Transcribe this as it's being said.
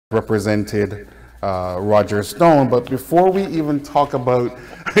represented Roger Stone. But before we even talk about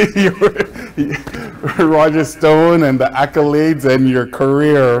Roger Stone and the accolades and your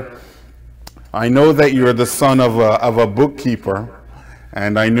career, I know that you're the son of a bookkeeper,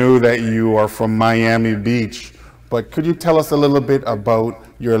 and I know that you are from Miami Beach. But could you tell us a little bit about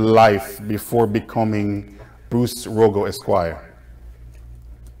your life before becoming Bruce Rogow Esquire?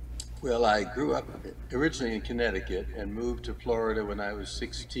 Well, I grew up originally in Connecticut and moved to Florida when I was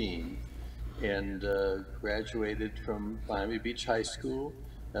 16 and graduated from Miami Beach High School.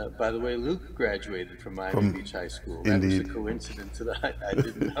 By the way, Luke graduated from Miami Beach High School. That was a Indeed. coincidence that I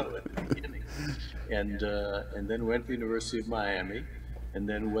didn't know at the beginning. And then went to the University of Miami, and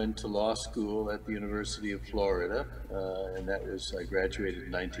then went to law school at the University of Florida. And I graduated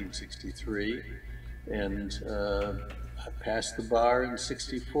in 1963. And I passed the bar in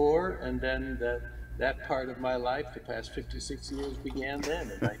 64, and then that part of my life, the past 56 years, began then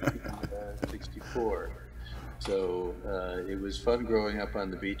in 1964. So it was fun growing up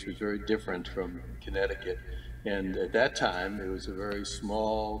on the beach. It was very different from Connecticut. And at that time, it was a very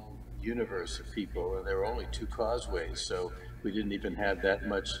small universe of people, and there were only 2 causeways, so we didn't even have that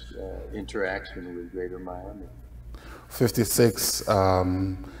much interaction with Greater Miami. 56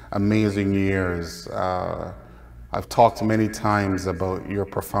 amazing years. I've talked many times about your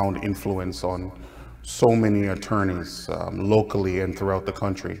profound influence on so many attorneys locally and throughout the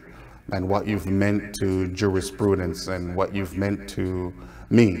country, and what you've meant to jurisprudence and what you've meant to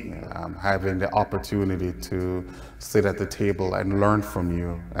me, having the opportunity to sit at the table and learn from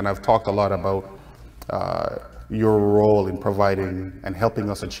you. And I've talked a lot about your role in providing and helping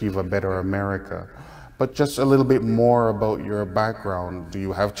us achieve a better America. But just a little bit more about your background. Do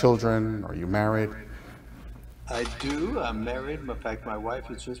you have children? Are you married? I do. I'm married. In fact, my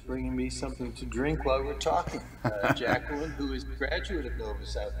wife is just bringing me something to drink while we're talking. Jacqueline, who is a graduate of Nova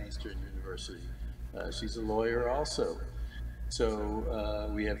Southeastern University. She's a lawyer also. So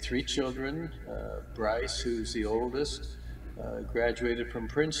we have 3 children. Bryce, who's the oldest, graduated from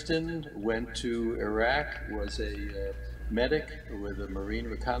Princeton, went to Iraq, was a medic with a Marine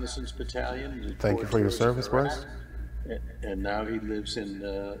Reconnaissance Battalion. Thank you for your service, Bryce. And now he lives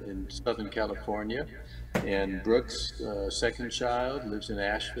in Southern California. And Brooks, second child, lives in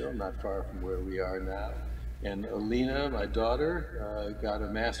Asheville, not far from where we are now. And Alina, my daughter, got a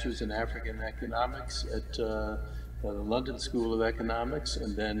master's in African economics at the London School of Economics,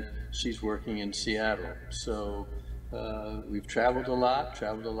 and then she's working in Seattle. So we've traveled a lot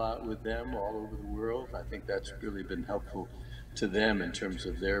with them all over the world. I think that's really been helpful to them in terms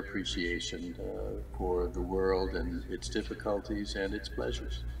of their appreciation for the world and its difficulties and its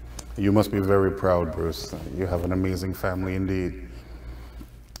pleasures. You must be very proud, Bruce. You have an amazing family indeed.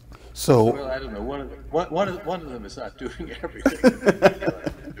 So, well, I don't know. One of them is not doing everything.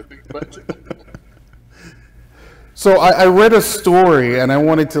 So I read a story, and I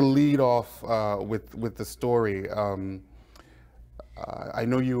wanted to lead off with the story. I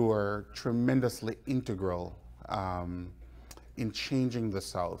know you were tremendously integral in changing the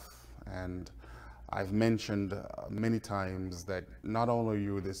South, and I've mentioned many times that not only are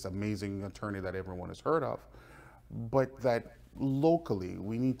you this amazing attorney that everyone has heard of, but that locally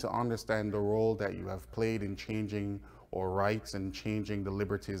we need to understand the role that you have played in changing our rights and changing the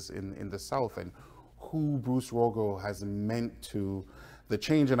liberties in the South, and who Bruce Rogow has meant to the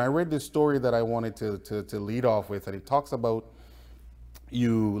change. And I read this story that I wanted to lead off with, and it talks about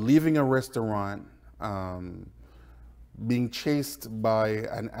you leaving a restaurant, being chased by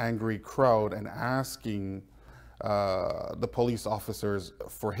an angry crowd and asking the police officers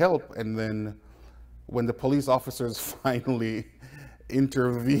for help. And then when the police officers finally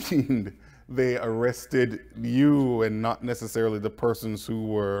intervened, they arrested you and not necessarily the persons who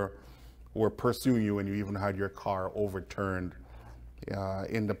were pursuing you, and you even had your car overturned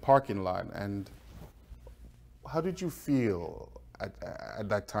in the parking lot. And how did you feel at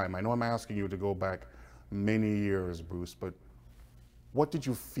that time? I know I'm asking you to go back many years, Bruce, but what did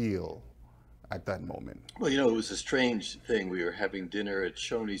you feel at that moment? Well, it was a strange thing. We were having dinner at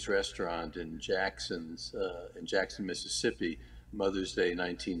Shoney's restaurant in Jackson, Mississippi, Mother's Day,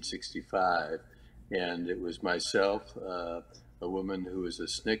 1965. And it was myself, a woman who was a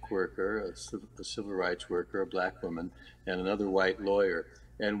SNCC worker, a civil rights worker, a black woman, and another white lawyer.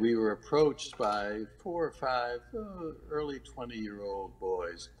 And we were approached by 4 or 5 early 20-year-old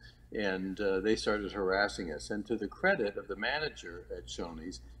boys, and they started harassing us. And to the credit of the manager at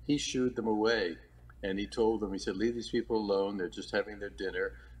Shoney's, he shooed them away. And he told them, he said, leave these people alone. They're just having their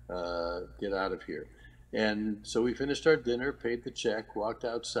dinner. Get out of here. And so we finished our dinner, paid the check, walked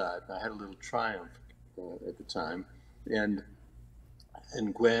outside. I had a little Triumph at the time. And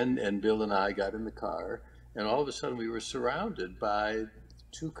And Gwen and Bill and I got in the car, and all of a sudden we were surrounded by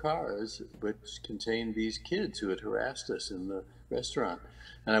two cars which contained these kids who had harassed us in the restaurant.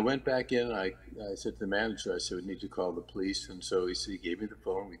 And I went back in and I said to the manager, I said, we need to call the police. And so he gave me the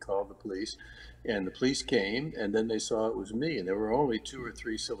phone, we called the police, and the police came, and then they saw it was me. And there were only 2 or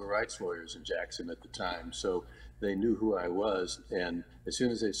 3 civil rights lawyers in Jackson at the time, so they knew who I was. And as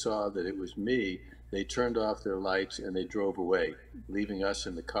soon as they saw that it was me, they turned off their lights and they drove away, leaving us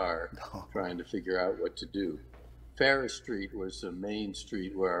in the car trying to figure out what to do. Ferris Street was the main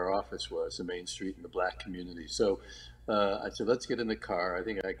street where our office was, the main street in the black community. So I said, let's get in the car. I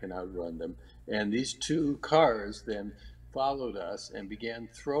think I can outrun them. And these 2 cars then followed us and began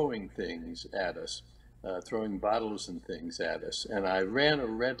throwing things at us, throwing bottles and things at us. And I ran a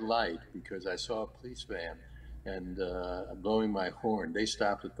red light because I saw a police van and blowing my horn. They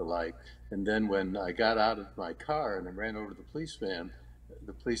stopped at the light. And then when I got out of my car and I ran over to the police van,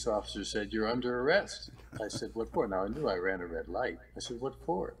 the police officer said, "You're under arrest." I said, "What for?" Now I knew I ran a red light. I said, "What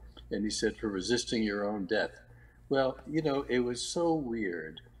for?" And he said, "For resisting your own death." Well, it was so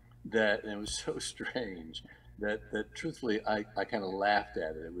weird and it was so strange that truthfully, I kind of laughed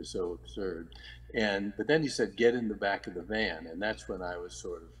at it. It was so absurd. But then he said, "Get in the back of the van." And that's when I was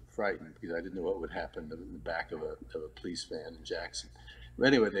sort of frightened because I didn't know what would happen in the back of a police van in Jackson. But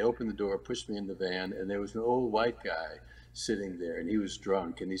anyway, they opened the door, pushed me in the van, and there was an old white guy sitting there, and he was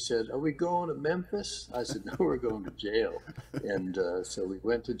drunk, and he said, "Are we going to Memphis?" I said, "No, we're going to jail." And so we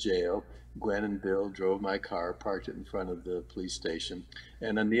went to jail. Gwen and Bill drove my car, parked it in front of the police station,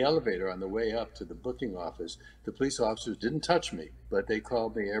 and on the elevator on the way up to the booking office, the police officers didn't touch me, but they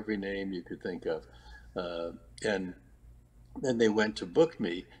called me every name you could think of. And then they went to book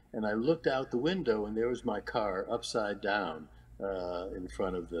me, and I looked out the window, and there was my car upside down in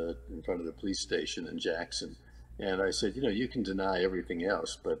front of the police station in Jackson. And I said, you can deny everything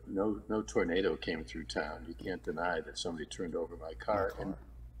else, but no tornado came through town. You can't deny that somebody turned over my car.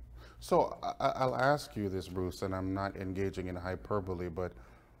 So I'll ask you this, Bruce, and I'm not engaging in hyperbole, but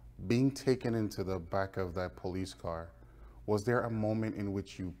being taken into the back of that police car, was there a moment in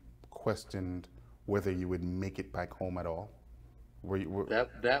which you questioned whether you would make it back home at all?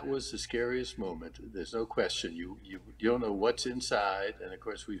 That was the scariest moment. There's no question. You don't know what's inside, and of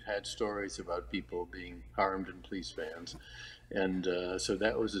course we've had stories about people being harmed in police vans, and so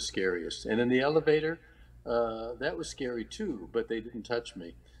that was the scariest. And in the elevator, that was scary too, but they didn't touch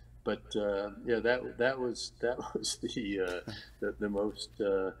me. But yeah, that was the most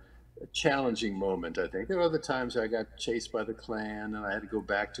challenging moment, I think. There were other times I got chased by the Klan and I had to go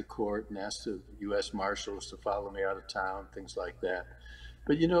back to court and ask the U.S. Marshals to follow me out of town, things like that.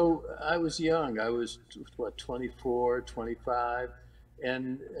 But I was young. I was, 24, 25.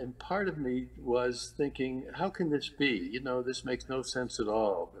 And part of me was thinking, how can this be? This makes no sense at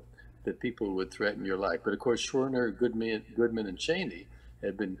all that people would threaten your life. But of course, Schwerner, Goodman, and Cheney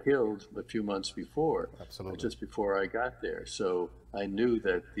had been killed a few months before, just before I got there. So I knew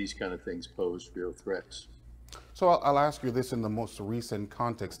that these kind of things posed real threats. So I'll ask you this in the most recent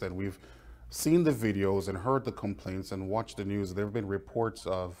context that we've seen the videos and heard the complaints and watched the news. There have been reports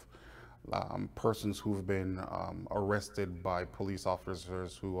of persons who've been arrested by police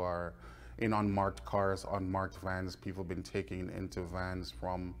officers who are in unmarked cars, unmarked vans. People have been taken into vans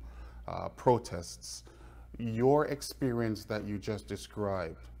from protests. Your experience that you just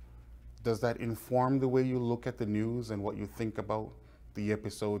described, does that inform the way you look at the news and what you think about the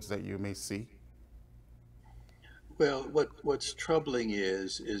episodes that you may see? Well, what's troubling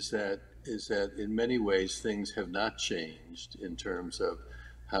is that in many ways things have not changed in terms of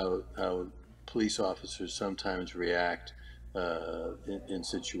how police officers sometimes react in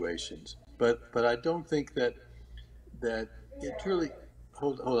situations. But I don't think that it really.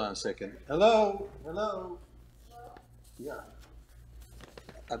 Hold on a second. Hello. Yeah.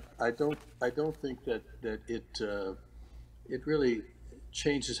 I don't think that it really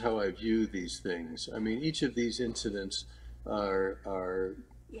changes how I view these things. I mean, each of these incidents are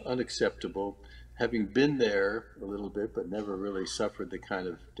unacceptable. Having been there a little bit, but never really suffered the kind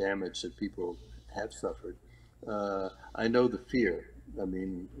of damage that people have suffered, I know the fear. I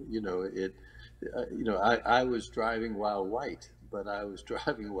mean, I was driving while white, but I was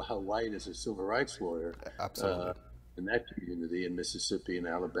driving while white as a civil rights lawyer. Absolutely. In that community in Mississippi and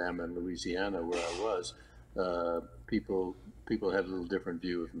Alabama and Louisiana where I was, people had a little different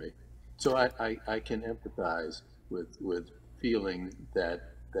view of me. So I can empathize with feeling that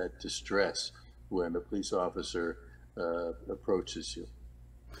distress when a police officer approaches you.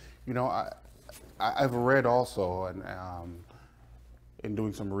 I've read also, and in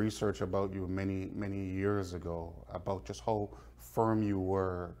doing some research about you many years ago, about just how firm you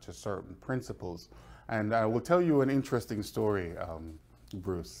were to certain principles. And I will tell you an interesting story,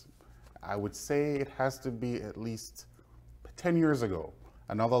 Bruce. I would say it has to be at least 10 years ago.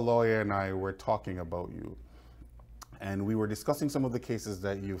 Another lawyer and I were talking about you, and we were discussing some of the cases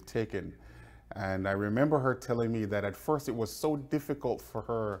that you've taken. And I remember her telling me that at first it was so difficult for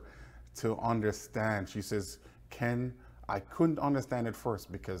her to understand. She says, Ken, I couldn't understand at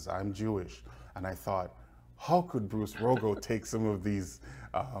first because I'm Jewish. And I thought, how could Bruce Rogow take some of these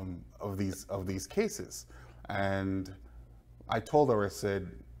cases? And I told her, I said,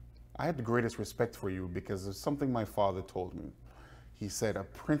 I had the greatest respect for you because of something my father told me. He said, a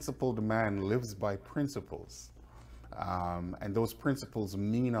principled man lives by principles. And those principles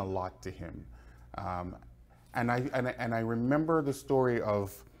mean a lot to him. And I remember the story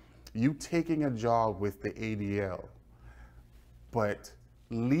of you taking a job with the ADL, but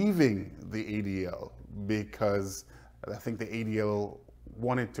leaving the ADL because I think the ADL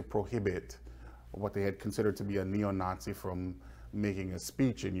wanted to prohibit what they had considered to be a neo-Nazi from making a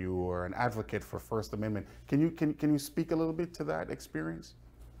speech, and you were an advocate for First Amendment. Can you speak a little bit to that experience?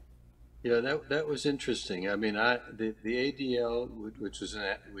 Yeah, that was interesting. I mean, the ADL, which is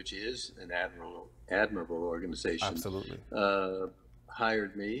an admirable organization, Absolutely.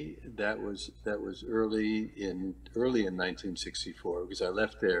 hired me. That was early in 1964, because I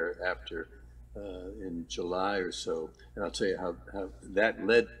left there after in July or so, and I'll tell you how that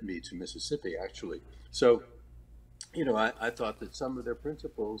led me to Mississippi, actually. So, I thought that some of their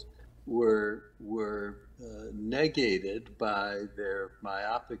principles were negated by their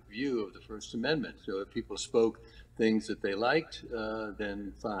myopic view of the First Amendment. So if people spoke things that they liked,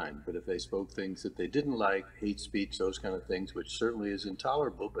 then fine. But if they spoke things that they didn't like, hate speech, those kind of things, which certainly is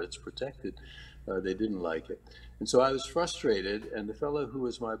intolerable, but it's protected, they didn't like it. And so I was frustrated. And the fellow who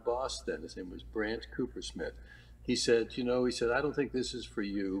was my boss then, his name was Brant Coopersmith, he said, I don't think this is for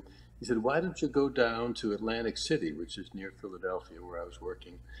you. He said, why don't you go down to Atlantic City, which is near Philadelphia, where I was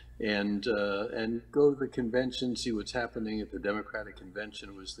working, and go to the convention, see what's happening at the Democratic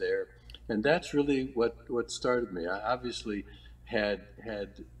Convention was there. And that's really what started me. I obviously had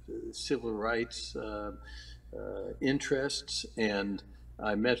civil rights interests, and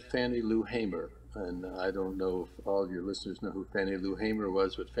I met Fannie Lou Hamer. And I don't know if all of your listeners know who Fannie Lou Hamer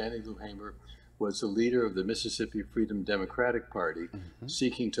was, but Fannie Lou Hamer was the leader of the Mississippi Freedom Democratic Party,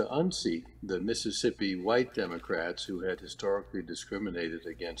 seeking to unseat the Mississippi white Democrats who had historically discriminated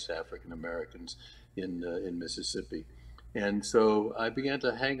against African Americans in Mississippi. And so I began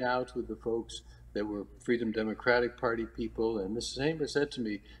to hang out with the folks that were Freedom Democratic Party people. And Mrs. Hamer said to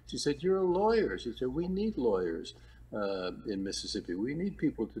me, she said, "You're a lawyer." She said, "We need lawyers in Mississippi. We need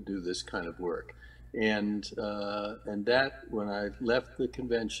people to do this kind of work." And that, when I left the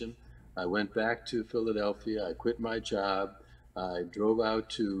convention, I went back to Philadelphia. I quit my job. I drove out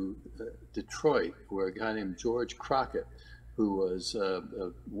to Detroit, where a guy named George Crockett, who was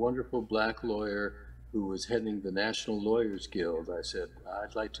a wonderful black lawyer who was heading the National Lawyers Guild. I said,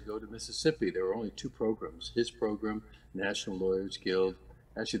 I'd like to go to Mississippi. There were only two programs, his program, National Lawyers Guild.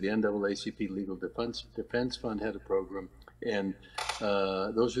 Actually, the NAACP Legal Defense Fund had a program, and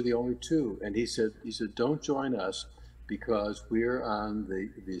those were the only two. And he said, don't join us, because we're on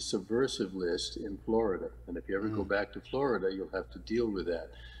the subversive list in Florida. And if you ever go back to Florida, you'll have to deal with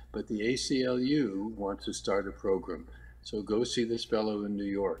that. But the ACLU wants to start a program. So go see this fellow in New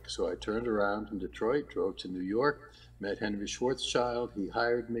York. So I turned around from Detroit, drove to New York, met Henry Schwarzschild. He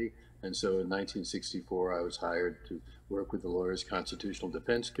hired me. And so in 1964, I was hired to work with the Lawyers Constitutional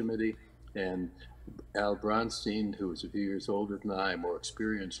Defense Committee. And Al Bronstein, who was a few years older than I, a more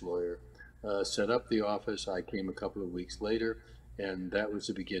experienced lawyer, set up the office. I came a couple of weeks later, and that was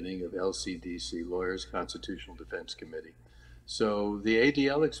the beginning of LCDC, Lawyers Constitutional Defense Committee. So the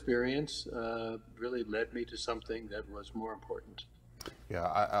ADL experience really led me to something that was more important.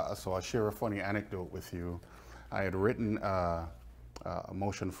 Yeah, so I'll share a funny anecdote with you. I had written a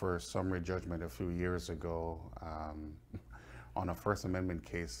motion for summary judgment a few years ago on a First Amendment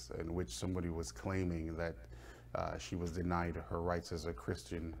case in which somebody was claiming that she was denied her rights as a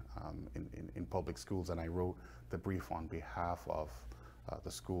Christian in public schools, and I wrote the brief on behalf of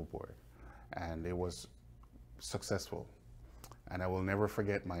the school board, and it was successful. And I will never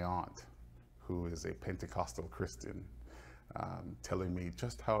forget my aunt, who is a Pentecostal Christian, telling me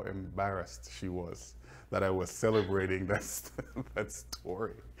just how embarrassed she was that I was celebrating that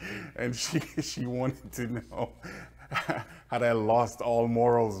story. And she wanted to know, had I lost all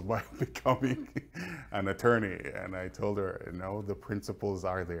morals by becoming an attorney? And I told her, no, the principles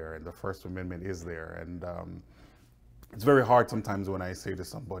are there and the First Amendment is there. And it's very hard sometimes when I say to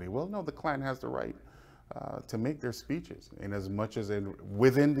somebody, well, no, the Klan has the right to make their speeches in as much as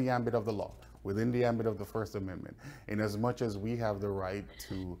within the ambit of the law, within the ambit of the First Amendment, in as much as we have the right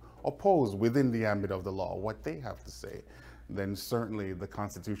to oppose within the ambit of the law what they have to say, then certainly the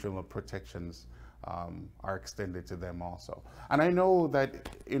constitutional protections are extended to them also. And I know that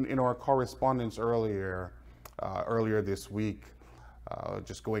in our correspondence earlier this week,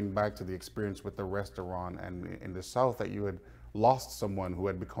 just going back to the experience with the restaurant and in the South, that you had lost someone who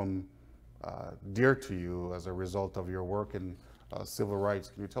had become dear to you as a result of your work in civil rights.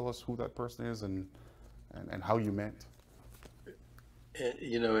 Can you tell us who that person is and how you met?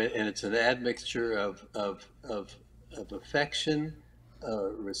 You know, and it's an admixture of affection,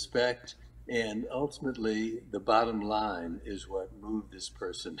 respect, and ultimately the bottom line is what moved this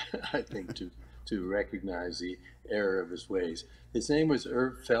person, I think, to recognize the error of his ways. His name was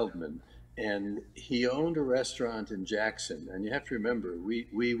Irv Feldman, and he owned a restaurant in Jackson. And you have to remember,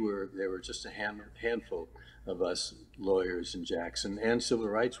 there were just a handful of us lawyers in Jackson and civil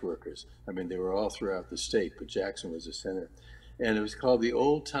rights workers. I mean, they were all throughout the state, but Jackson was the center. And it was called the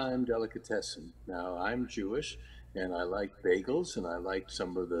Old Time Delicatessen. Now, I'm Jewish, and I liked bagels, and I liked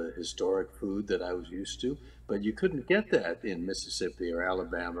some of the historic food that I was used to, but you couldn't get that in Mississippi or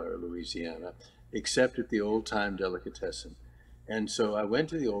Alabama or Louisiana, except at the Old Time Delicatessen. And so I went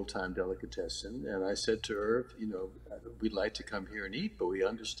to the Old Time Delicatessen, and I said to Irv, you know, we'd like to come here and eat, but we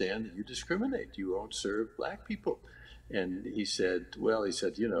understand that you discriminate. You won't serve black people. And he said, well,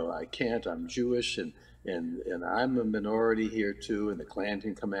 you know, I can't. I'm Jewish, and I'm a minority here too, and the Klan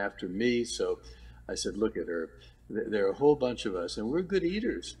can come after me. So I said, look at Irv, there are a whole bunch of us, and we're good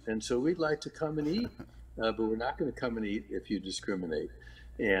eaters, and so we'd like to come and eat, but we're not going to come and eat if you discriminate.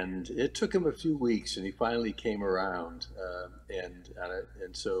 And it took him a few weeks, and he finally came around.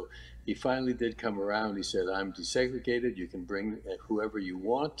 And so he finally did come around. He said, I'm desegregated. You can bring whoever you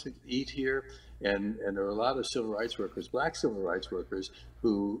want to eat here. And there were a lot of civil rights workers, black civil rights workers,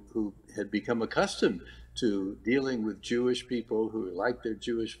 who had become accustomed to dealing with Jewish people who liked their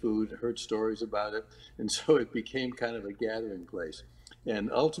Jewish food, heard stories about it. And so it became kind of a gathering place. And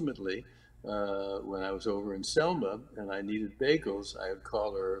ultimately, when I was over in Selma and I needed bagels, I would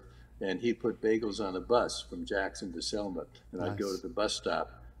call her, and he'd put bagels on a bus from Jackson to Selma, and I'd go to the bus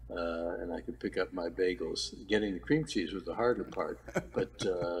stop, and I could pick up my bagels. Getting the cream cheese was the harder part, but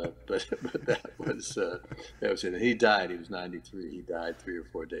that was it. And he died. He was 93. He died 3 or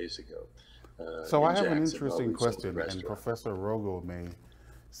 4 days ago. So I have Jackson, an interesting question, and restaurant. Professor Rogow may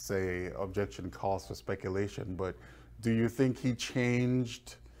say objection calls for speculation, but do you think he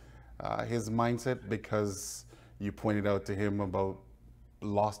changed his mindset because you pointed out to him about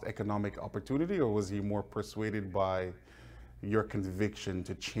lost economic opportunity, or was he more persuaded by your conviction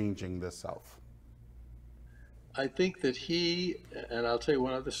to changing the South? I think that and I'll tell you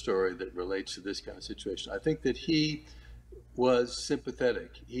one other story that relates to this kind of situation. I think that he was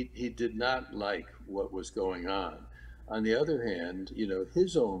sympathetic. He did not like what was going on. On the other hand, you know,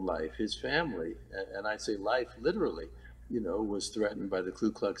 his own life, his family, and I say life literally, you know, was threatened by the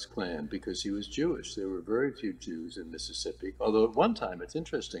Ku Klux Klan because he was Jewish. There were very few Jews in Mississippi, although at one time, it's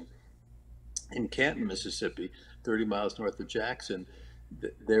interesting, in Canton, Mississippi, 30 miles north of Jackson,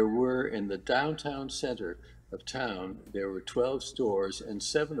 there were, in the downtown center of town, there were 12 stores, and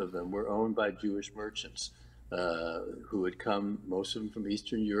 7 of them were owned by Jewish merchants who had come, most of them from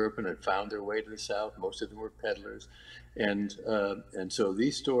Eastern Europe, and had found their way to the South. Most of them were peddlers. And so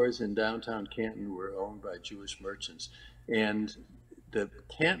these stores in downtown Canton were owned by Jewish merchants. And the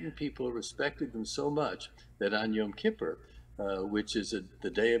Canton people respected them so much that on Yom Kippur, which is the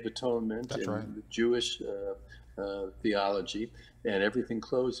Day of Atonement That's in right. Jewish theology, and everything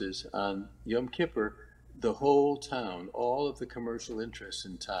closes on Yom Kippur, the whole town, all of the commercial interests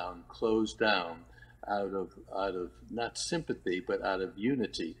in town closed down out of not sympathy but out of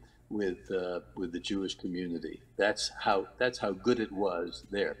unity with the Jewish community. That's how good it was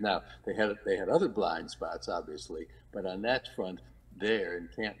there. Now they had other blind spots, obviously, but on that front there in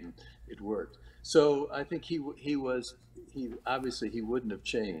Canton, it worked. So I think he obviously he wouldn't have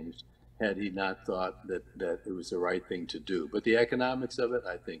changed had he not thought that it was the right thing to do. But the economics of it,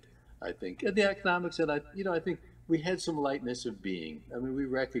 I think the economics, and I think we had some lightness of being. I mean, we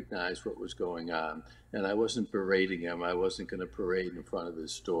recognized what was going on, and I wasn't berating him. I wasn't going to parade in front of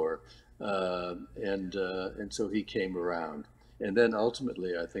his store, and so he came around. And then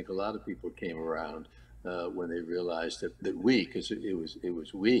ultimately, I think a lot of people came around when they realized that we, because it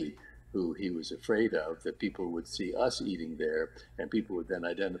was we who he was afraid of, that people would see us eating there, and people would then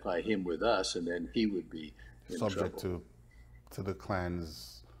identify him with us, and then he would be in Subject trouble. to the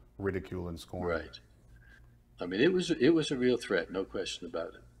Klan's ridicule and scorn. Right. I mean, it was a real threat, no question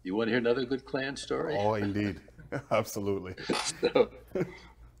about it. You want to hear another good Klan story? Oh, indeed. Absolutely. So,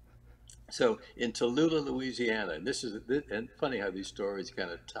 so in Tallulah, Louisiana, and and funny how these stories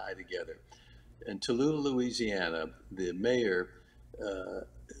kind of tie together. In Tallulah, Louisiana, the mayor, uh,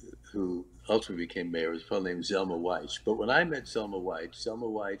 who ultimately became mayor, was a fellow named Zelma Weich. But when I met Zelma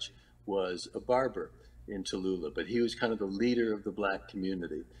Weich was a barber in Tallulah, but he was kind of the leader of the black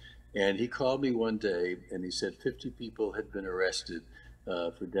community. And he called me one day and he said 50 people had been arrested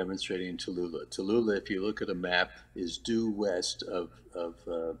for demonstrating in Tallulah. Tallulah, if you look at a map, is due west of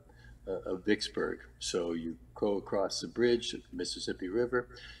Vicksburg. So you go across the bridge, the Mississippi River.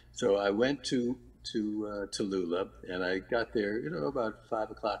 So I went to Tallulah, and I got there, about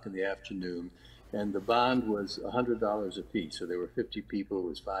 5 o'clock in the afternoon, and the bond was $100 a piece. So there were 50 people. It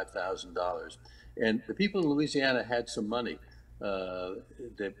was $5,000, and the people in Louisiana had some money.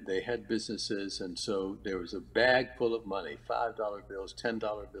 They had businesses, and so there was a bag full of money: $5 bills, $10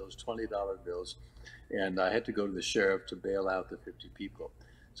 bills, $20 bills, and I had to go to the sheriff to bail out the 50 people.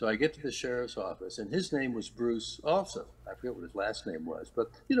 So I get to the sheriff's office, and his name was Bruce also. I forget what his last name was,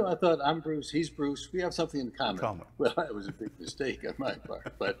 but I thought, I'm Bruce, he's Bruce, we have something in common. Well, it was a big mistake on my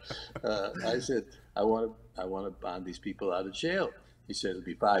part, but I said, I want to bond these people out of jail. He said, it'll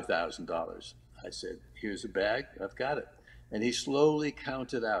be $5,000. I said, here's a bag, I've got it. And he slowly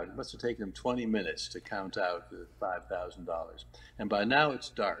counted out. It must have taken him 20 minutes to count out the $5,000. And by now it's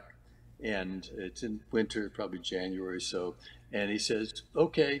dark, and it's in winter, probably January or so. And he says,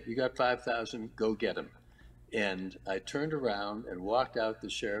 okay, you got 5,000, go get him. And I turned around and walked out the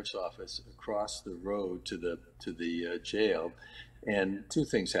sheriff's office across the road to the jail. And two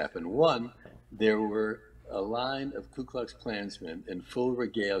things happened. One, there were a line of Ku Klux Klansmen in full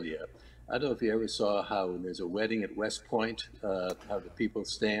regalia. I don't know if you ever saw how when there's a wedding at West Point, how the people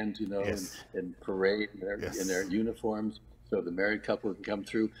stand, Yes. and parade Yes. in their uniforms, so the married couple can come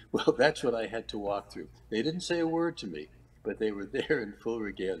through. Well, that's what I had to walk through. They didn't say a word to me, but they were there in full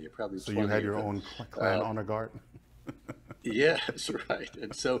regalia, probably So 20 you had of your them. own Klan honor guard? Yeah, that's right.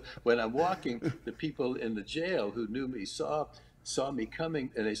 And so when I'm walking, the people in the jail who knew me saw me coming,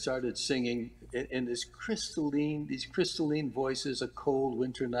 and they started singing in these crystalline voices, a cold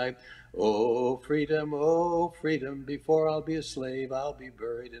winter night. Oh freedom, before I'll be a slave, I'll be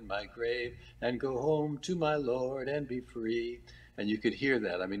buried in my grave and go home to my Lord and be free. And you could hear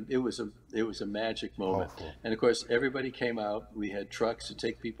that. I mean, it was a magic moment. Powerful. And of course, everybody came out. We had trucks to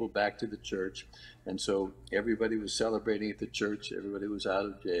take people back to the church. And so everybody was celebrating at the church. Everybody was out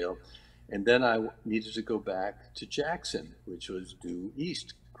of jail. And then I needed to go back to Jackson, which was due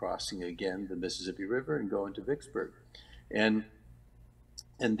east, crossing again the Mississippi River and going to Vicksburg. And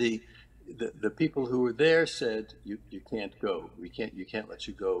the people who were there said, you can't go. You can't let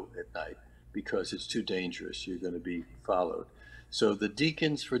you go at night because it's too dangerous. You're going to be followed. So the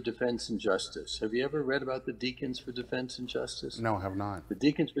Deacons for Defense and Justice. Have you ever read about the Deacons for Defense and Justice? No, I have not. The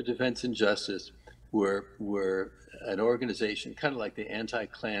Deacons for Defense and Justice were an organization, kind of like the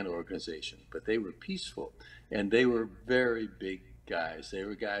anti-Klan organization, but they were peaceful, and they were very big guys. They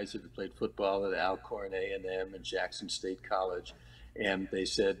were guys that had played football at Alcorn A&M and Jackson State College, and they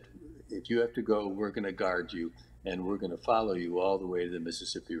said, if you have to go, we're going to guard you, and we're going to follow you all the way to the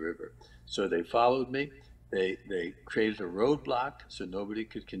Mississippi River. So they followed me. They created a roadblock so nobody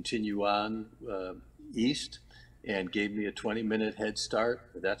could continue on east, and gave me a 20-minute head start.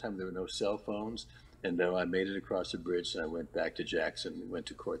 At that time, there were no cell phones. And then I made it across the bridge, and I went back to Jackson and went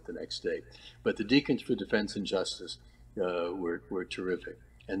to court the next day. But the Deacons for Defense and Justice were terrific.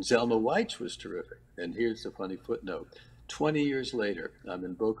 And Zelma Weich was terrific. And here's the funny footnote. 20 years later, I'm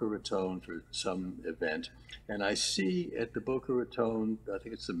in Boca Raton for some event, and I see at the Boca Raton, I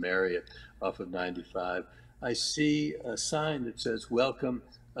think it's the Marriott off of 95, I see a sign that says, welcome,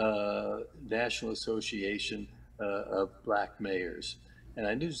 National Association of Black Mayors. And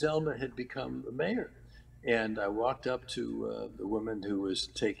I knew Zelma had become a mayor. And I walked up to the woman who was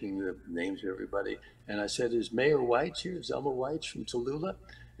taking the names of everybody, and I said, is Mayor Weich here, Zelma Weich from Tallulah?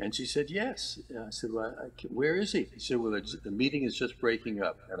 And she said, yes. And I said, well, where is he? She said, well, the meeting is just breaking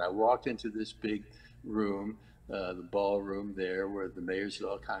up. And I walked into this big room, the ballroom there where the mayors had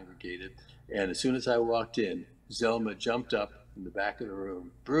all congregated. And as soon as I walked in, Zelma jumped up in the back of the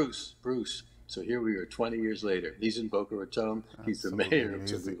room. Bruce. So here we are 20 years later. He's in Boca Raton. He's the mayor of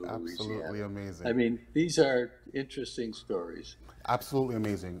Tallulah, Louisiana. Absolutely amazing. I mean, these are interesting stories. Absolutely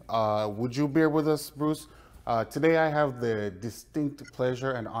amazing. Would you bear with us, Bruce? Today I have the distinct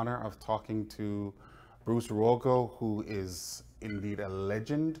pleasure and honor of talking to Bruce Rogow, who is indeed a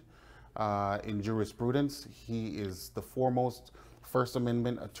legend in jurisprudence. He is the foremost First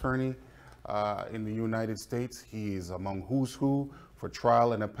Amendment attorney in the United States. He is among who's who for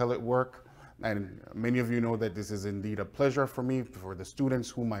trial and appellate work. And many of you know that this is indeed a pleasure for me, for the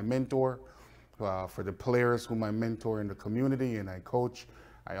students whom I mentor, for the players whom I mentor in the community and I coach.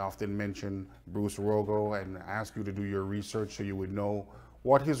 I often mention Bruce Rogow and ask you to do your research so you would know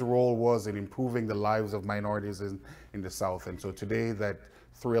what his role was in improving the lives of minorities in the South. And so today that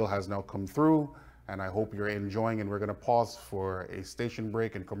thrill has now come through, and I hope you're enjoying, and we're gonna pause for a station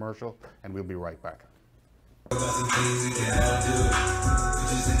break and commercial, and we'll be right back.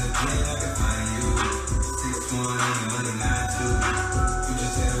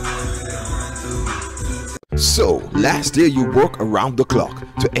 So, last year you worked around the clock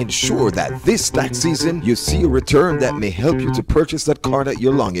to ensure that this tax season you see a return that may help you to purchase that car that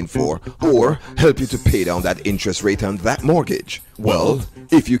you're longing for, or help you to pay down that interest rate on that mortgage. Well,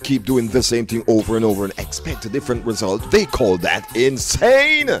 if you keep doing the same thing over and over and expect a different result, they call that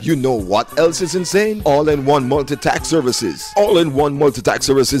insane. You know what else is insane? All-in-one multi-tax services. All-in-one multi-tax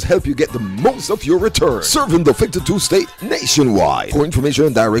services help you get the most of your return, serving the 52 state nationwide. For information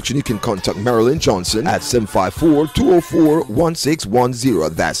and direction, you can contact Marilyn Johnson at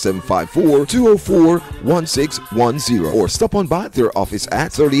 754-204-1610. That's 754-204-1610. Or stop on by their office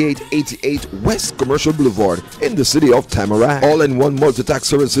at 3888 West Commercial Boulevard in the city of Tamarack. All-in-one multi-tax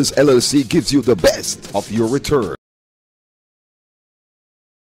services LLC gives you the best of your return.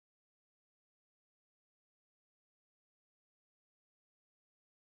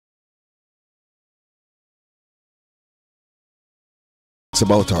 It's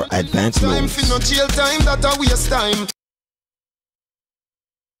about our advanced loans.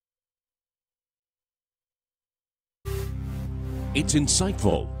 It's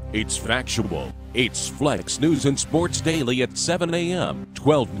insightful, it's factual, it's Flex News and Sports Daily at 7 a.m.,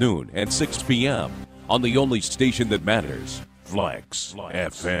 12 noon, and 6 p.m. on the only station that matters, Flex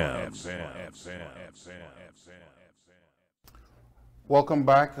FM. Welcome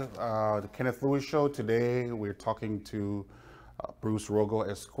back to the Kenneth Lewis Show. Today we're talking to Bruce Rogow,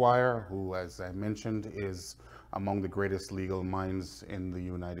 Esquire, who, as I mentioned, is among the greatest legal minds in the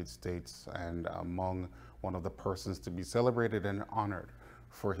United States and among one of the persons to be celebrated and honored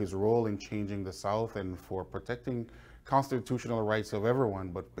for his role in changing the South and for protecting constitutional rights of everyone.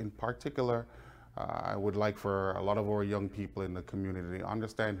 But in particular, I would like for a lot of our young people in the community to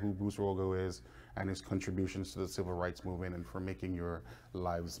understand who Bruce Rogow is and his contributions to the civil rights movement and for making your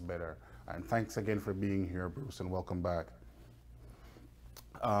lives better. And thanks again for being here, Bruce, and welcome back.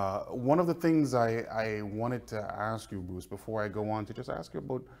 One of the things I wanted to ask you, Bruce, before I go on to just ask you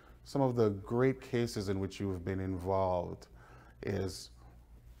about some of the great cases in which you have been involved is,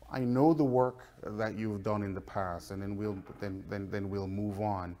 I know the work that you've done in the past, and then we'll move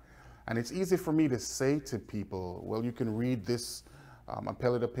on. And it's easy for me to say to people, well, you can read this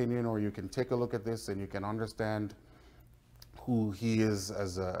appellate opinion, or you can take a look at this and you can understand who he is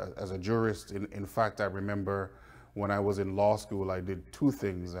as a jurist. In fact, I remember when I was in law school, I did two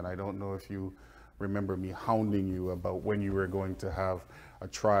things, and I don't know if you remember me hounding you about when you were going to have a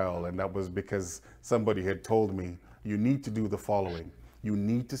trial, and that was because somebody had told me, you need to do the following. You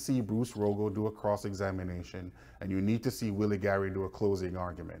need to see Bruce Rogow do a cross-examination, and you need to see Willie Gary do a closing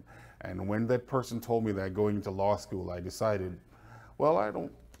argument. And when that person told me that going to law school, I decided, well,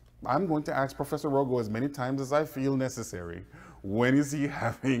 I'm going to ask Professor Rogow as many times as I feel necessary. When is he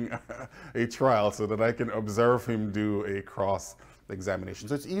having a trial so that I can observe him do a cross-examination?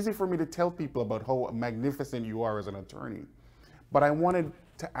 So it's easy for me to tell people about how magnificent you are as an attorney. But I wanted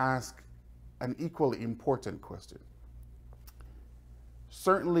to ask an equally important question.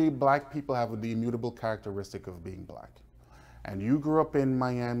 Certainly, black people have the immutable characteristic of being black. And you grew up in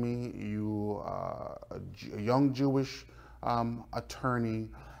Miami, you a young Jewish attorney,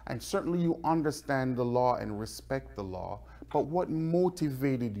 and certainly you understand the law and respect the law. But what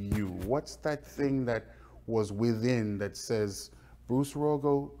motivated you? What's that thing that was within that says, Bruce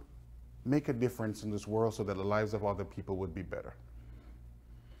Rogow, make a difference in this world so that the lives of other people would be better?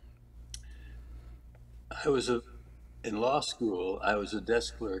 In law school, I was a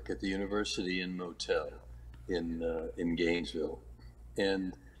desk clerk at the University Inn Motel in Gainesville.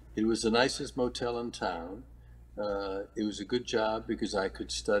 And it was the nicest motel in town. It was a good job because I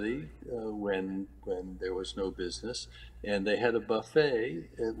could study when there was no business. And they had a buffet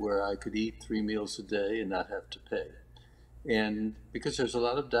where I could eat 3 meals a day and not have to pay. And because there's a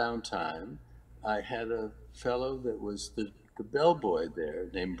lot of downtime, I had a fellow that was the bellboy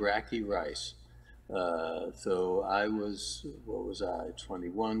there named Bracky Rice. So I was,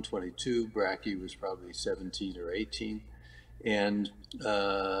 21, 22. Bracky was probably 17 or 18. And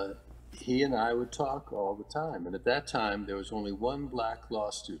he and I would talk all the time. And at that time, there was only one black law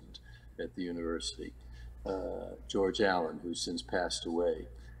student at the university. George Allen, who's since passed away.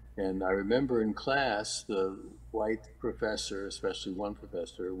 And I remember in class, the white professor, especially one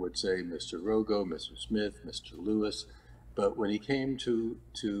professor, would say Mr. Rogow, Mr. Smith, Mr. Lewis. But when he came to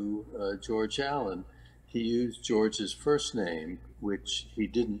George Allen, he used George's first name, which he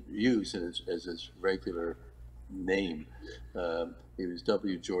didn't use as his regular name. He was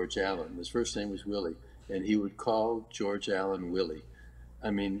W. George Allen. His first name was Willie, and he would call George Allen Willie. I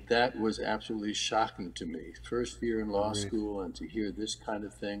mean, that was absolutely shocking to me. First year in law school, and to hear this kind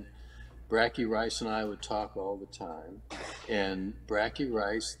of thing. Bracky Rice and I would talk all the time. And Bracky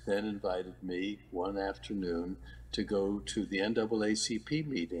Rice then invited me one afternoon to go to the NAACP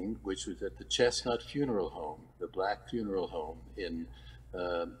meeting, which was at the Chestnut Funeral Home, the Black Funeral Home in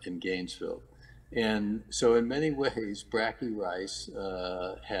Gainesville. And so in many ways, Bracky Rice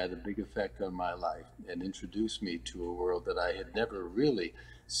had a big effect on my life and introduced me to a world that I had never really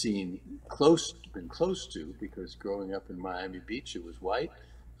been close to, because growing up in Miami Beach, it was white.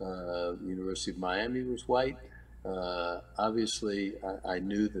 University of Miami was white. Obviously, I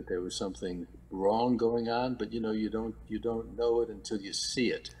knew that there was something wrong going on, but you don't know it until you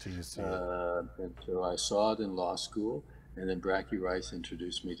see it. And so I saw it in law school. And then Bracky Rice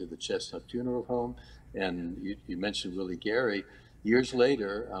introduced me to the Chestnut Funeral Home. And you mentioned Willie Gary. Years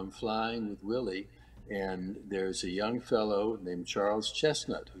later, I'm flying with Willie, and there's a young fellow named Charles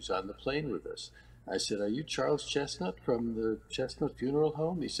Chestnut who's on the plane with us. I said, "Are you Charles Chestnut from the Chestnut Funeral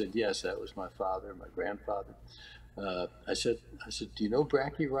Home?" He said, "Yes, that was my father, my grandfather." I said, "Do you know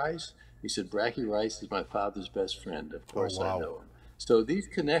Bracky Rice?" He said, "Bracky Rice is my father's best friend. Of course I know him." So these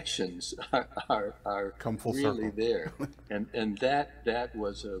connections are come full really circle. there, and that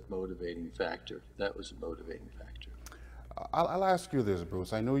was a motivating factor. That was a motivating factor. I'll ask you this,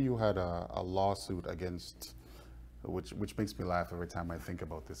 Bruce. I know you had a lawsuit against, which makes me laugh every time I think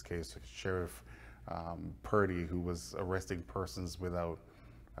about this case, Sheriff Purdy, who was arresting persons without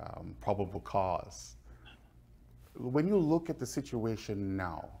probable cause. When you look at the situation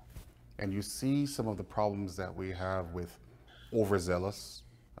now, and you see some of the problems that we have with overzealous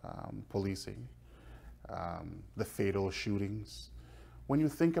policing, the fatal shootings. When you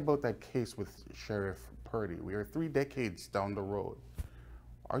think about that case with Sheriff Purdy, we are 3 decades down the road.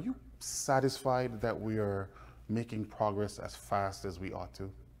 Are you satisfied that we are making progress as fast as we ought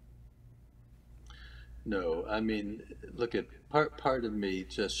to? No, I mean, look, at part of me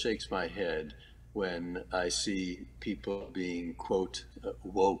just shakes my head when I see people being, quote,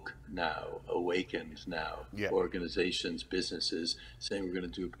 woke now, awakened now, organizations, businesses saying we're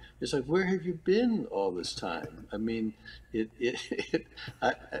going to do. It's like, where have you been all this time? I mean, it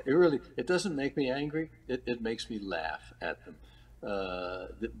really, it doesn't make me angry. It makes me laugh at them.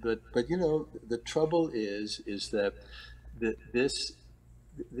 But you know, the trouble is that this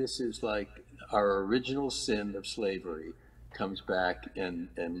is like our original sin of slavery comes back and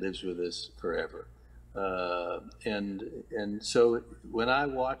lives with us forever. And so when I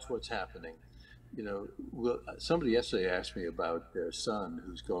watch what's happening, you know, somebody yesterday asked me about their son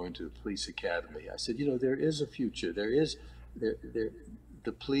who's going to the police academy. I said, you know, there is a future. The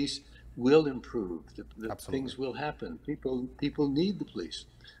police will improve. The things will happen. People need the police,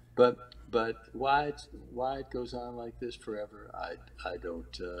 but why it goes on like this forever, I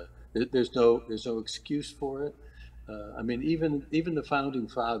don't. There's no excuse for it. I mean, even the founding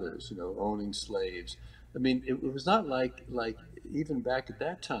fathers, you know, owning slaves. I mean, it was not like even back at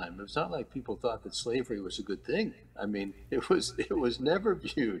that time, it was not like people thought that slavery was a good thing. I mean, it was never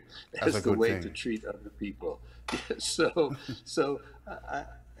viewed as the way to treat other people. So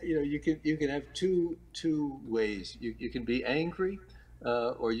you know, you can have two ways. You can be angry,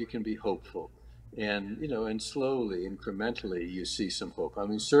 or you can be hopeful, and you know, and slowly, incrementally, you see some hope. I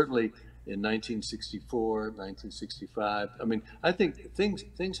mean, certainly. In 1964, 1965. I mean, I think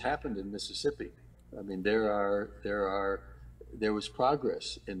things happened in Mississippi. I mean, there was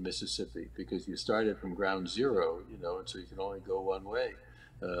progress in Mississippi because you started from ground zero, you know, and so you can only go one way.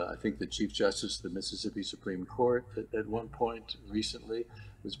 I think the Chief Justice of the Mississippi Supreme Court at one point recently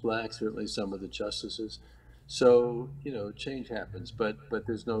was black, certainly some of the justices. So, you know, change happens, but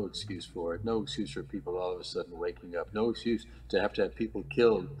there's no excuse for it. No excuse for people all of a sudden waking up. No excuse to have people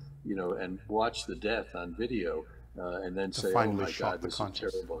killed, you know, and watch the death on video and then say, "Oh my God, this is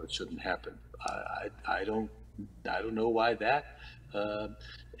terrible. It shouldn't happen." I don't know why that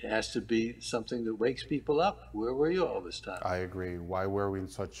has to be something that wakes people up. Where were you all this time? I agree. Why were we in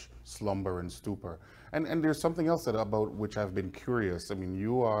such slumber and stupor? And there's something else about which I've been curious. I mean,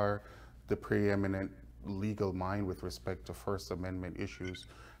 you are the preeminent legal mind with respect to First Amendment issues.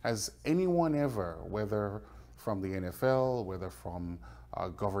 Has anyone ever, whether from the NFL, whether from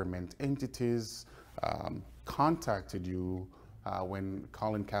government entities, contacted you when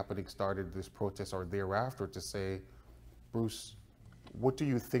Colin Kaepernick started this protest or thereafter to say, Bruce, what do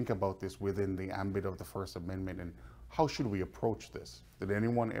you think about this within the ambit of the First Amendment, and how should we approach this? Did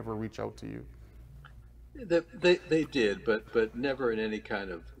anyone ever reach out to you? They did, but never in any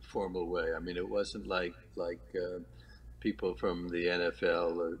kind of formal way. I mean, it wasn't like people from the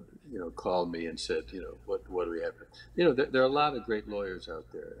NFL, called me and said, what do we have? There are a lot of great lawyers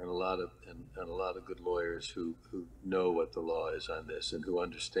out there, and a lot of good lawyers who know what the law is on this and who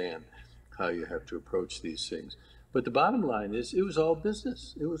understand how you have to approach these things. But the bottom line is, it was all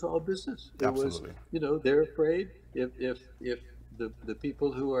business. It was all business. It Absolutely. was, they're afraid if the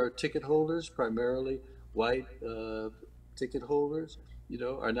people who are ticket holders, primarily white ticket holders,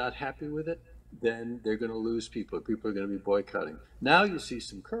 are not happy with it, then they're going to lose people. People are going to be boycotting. Now you see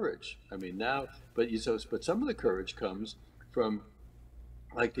some courage. I mean, but some of the courage comes from,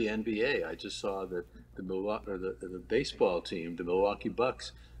 like, the NBA. I just saw that the baseball team, the Milwaukee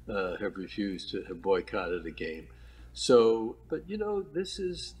Bucks, have refused to have boycotted a game. So, but this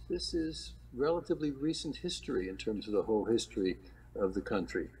is relatively recent history in terms of the whole history of the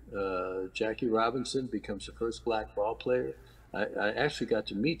country. Jackie Robinson becomes the first black ball player. I actually got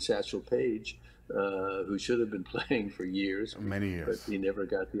to meet Satchel Paige, who should have been playing for years, many years, but he never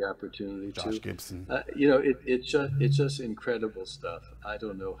got the opportunity to. Josh Gibson. It's just incredible stuff. I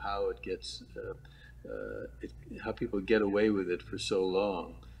don't know how it gets, how people get away with it for so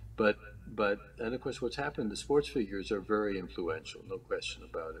long, but and of course what's happened, the sports figures are very influential, no question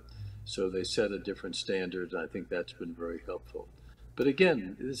about it. So they set a different standard, and I think that's been very helpful. But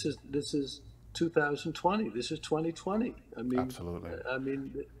again, this is 2020. This is 2020. I mean, absolutely. I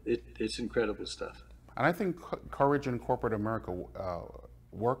mean, it's incredible stuff. And I think courage in corporate America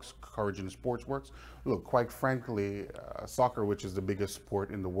works. Courage in sports works. Look, quite frankly, soccer, which is the biggest sport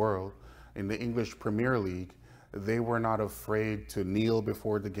in the world, in the English Premier League, they were not afraid to kneel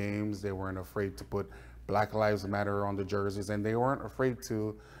before the games. They weren't afraid to put Black Lives Matter on the jerseys, and they weren't afraid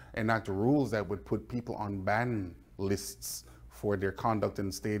to enact rules that would put people on ban lists for their conduct in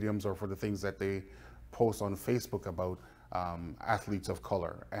stadiums or for the things that they post on Facebook about athletes of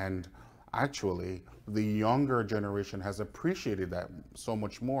color. And actually, the younger generation has appreciated that so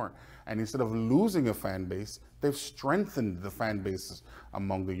much more. And instead of losing a fan base, they've strengthened the fan bases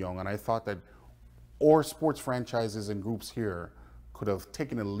among the young. And I thought that or sports franchises and groups here could have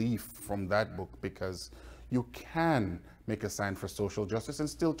taken a leaf from that book, because you can make a stand for social justice and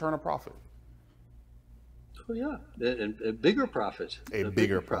still turn a profit. Oh yeah, a bigger profit. A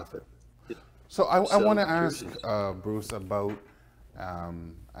bigger profit. So I want to ask Bruce about,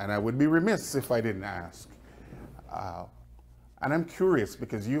 and I would be remiss if I didn't ask, and I'm curious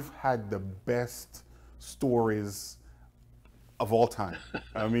because you've had the best stories of all time.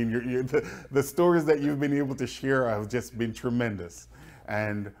 I mean, the stories that you've been able to share have just been tremendous.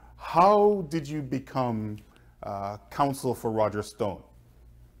 And how did you become counsel for Roger Stone?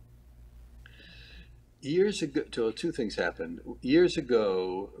 Years ago, two things happened. Years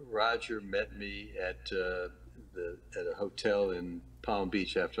ago, Roger met me at a hotel in Palm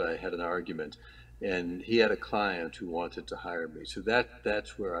Beach after I had an argument, and he had a client who wanted to hire me. So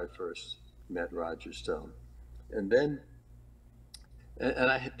that's where I first met Roger Stone, and then.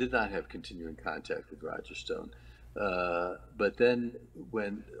 And I did not have continuing contact with Roger Stone. But then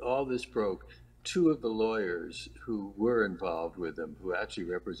when all this broke, two of the lawyers who were involved with him, who actually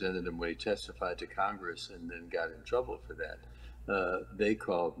represented him when he testified to Congress and then got in trouble for that, they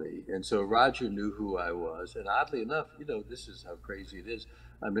called me. And so Roger knew who I was. And oddly enough, this is how crazy it is.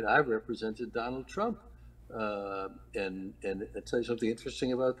 I mean, I represented Donald Trump. And I'll tell you something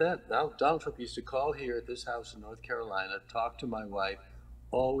interesting about that. Now, Donald Trump used to call here at this house in North Carolina, talk to my wife,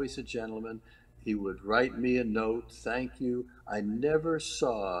 always a gentleman. He would write me a note, thank you. I never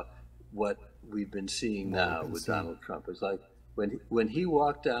saw what we've been seeing now with Donald Trump. It's like when he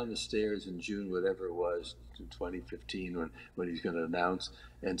walked down the stairs in June, whatever it was, 2015, when he's going to announce,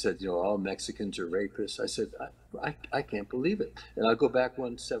 and said, all Mexicans are rapists. I said, I can't believe it. And I'll go back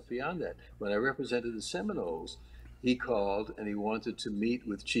one step beyond that. When I represented the Seminoles, he called and he wanted to meet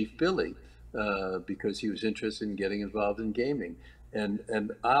with Chief Billy because he was interested in getting involved in gaming.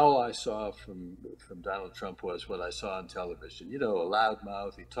 And all I saw from Donald Trump was what I saw on television. A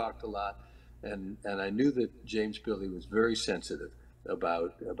loudmouth. He talked a lot, and I knew that James Billy was very sensitive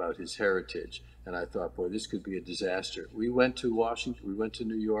about his heritage. And I thought, boy, this could be a disaster. We went to Washington. We went to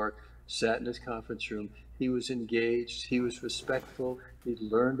New York. Sat in his conference room. He was engaged. He was respectful. He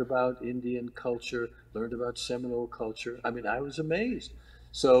learned about Indian culture. Learned about Seminole culture. I mean, I was amazed.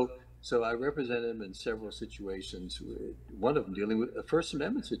 So So I represented him in several situations. One of them dealing with a First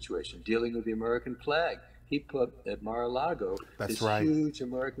Amendment situation, dealing with the American flag. He put at Mar-a-Lago That's this right. huge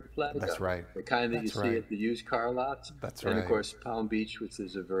American flag That's up, right. the kind that you That's see right. at the used car lots. That's And of right. course, Palm Beach, which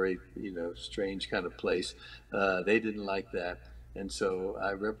is a very strange kind of place, they didn't like that. And so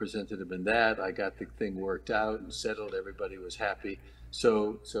I represented him in that. I got the thing worked out and settled. Everybody was happy.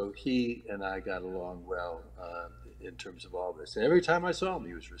 So he and I got along well in terms of all this. And every time I saw him,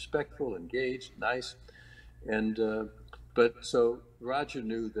 he was respectful, engaged, nice. And but so Roger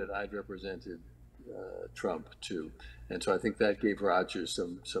knew that I'd represented Trump too, and so I think that gave Roger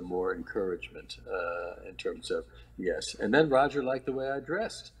some more encouragement in terms of yes. And then Roger liked the way I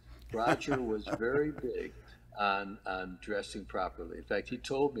dressed. Roger was very big on dressing properly. In fact, he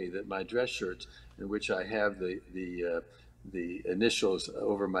told me that my dress shirts, in which I have the initials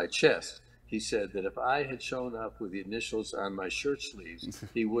over my chest, he said that if I had shown up with the initials on my shirt sleeves,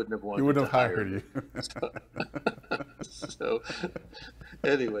 he wouldn't have He wanted would to have hire hired me. you. So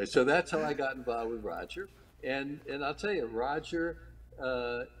anyway, so that's how I got involved with Roger. And I'll tell you, Roger,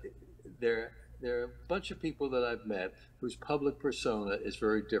 there are a bunch of people that I've met whose public persona is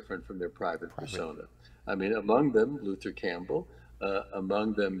very different from their private persona. I mean, among them, Luther Campbell,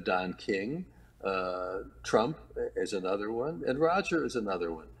 among them, Don King, Trump is another one, and Roger is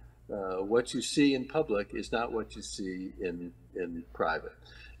another one. What you see in public is not what you see in private.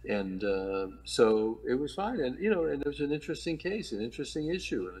 And so it was fine. And, and it was an interesting case, an interesting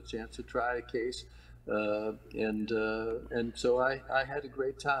issue, and a chance to try a case. And so I had a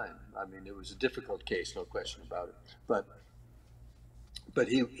great time. I mean, it was a difficult case, no question about it. But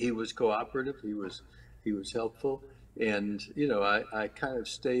he was cooperative. He was helpful. And, I kind of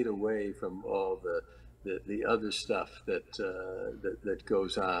stayed away from all the other stuff that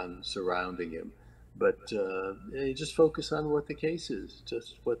goes on surrounding him. But you just focus on what the case is,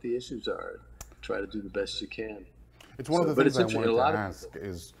 just what the issues are. Try to do the best you can. It's one of the but things it's I interesting. wanted A to lot of ask people.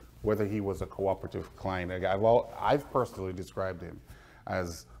 is whether he was a cooperative client. Like, I've personally described him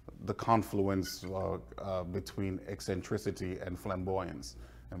as the confluence between eccentricity and flamboyance.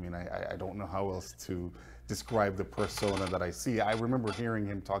 I mean, I don't know how else to describe the persona that I see. I remember hearing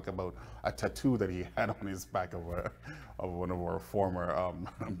him talk about a tattoo that he had on his back of one of our former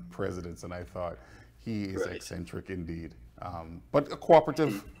presidents, and I thought he is Right. eccentric indeed, but a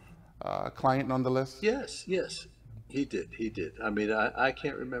cooperative client nonetheless. Yes, yes, he did. He did. I mean, I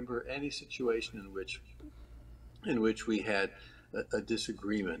can't remember any situation in which we had a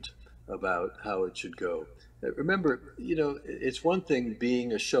disagreement about how it should go. Remember, it's one thing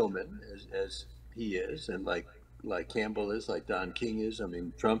being a showman, as he is, and like Campbell is, like Don King is. I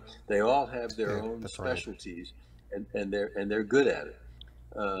mean, Trump. They all have their Yeah, own that's right. specialties, and they're good at it.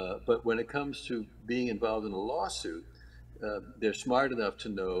 But when it comes to being involved in a lawsuit, they're smart enough to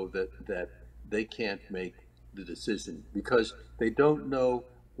know that they can't make the decision because they don't know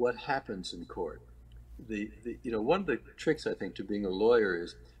what happens in court. One of the tricks I think to being a lawyer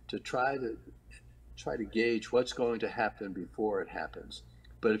is to try to gauge what's going to happen before it happens.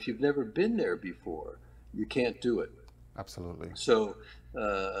 But if you've never been there before, you can't do it. Absolutely. So,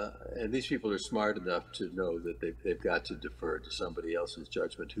 and these people are smart enough to know that they've got to defer to somebody else's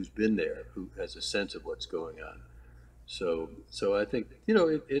judgment who's been there, who has a sense of what's going on. So I think,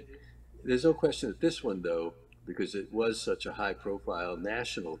 there's no question that this one, though, because it was such a high-profile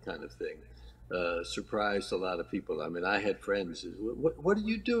national kind of thing, surprised a lot of people. I mean, I had friends, what are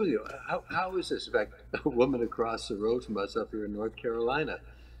you doing? How is this? In fact, a woman across the road from us up here in North Carolina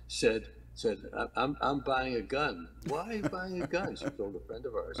said, I'm buying a gun. Why are you buying a gun? She told a friend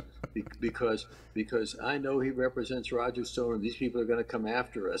of ours. Because I know he represents Roger Stone, and these people are going to come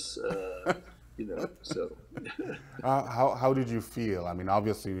after us. So. How did you feel? I mean,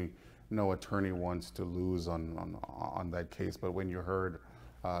 obviously, no attorney wants to lose on that case, but when you heard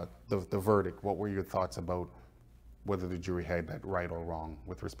the verdict, what were your thoughts about whether the jury had that right or wrong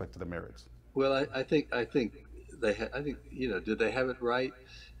with respect to the merits? Well, I think did they have it right?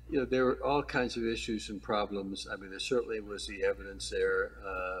 There were all kinds of issues and problems. I mean, there certainly was the evidence there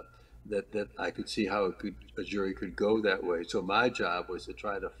that I could see how a jury could go that way. So my job was to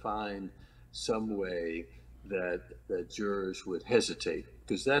try to find some way that jurors would hesitate,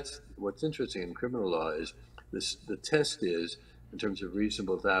 because that's what's interesting in criminal law is the test is, in terms of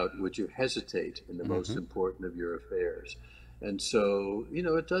reasonable doubt, would you hesitate in the most important of your affairs? And so,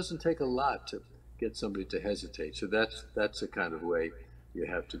 it doesn't take a lot to get somebody to hesitate. So that's the kind of way you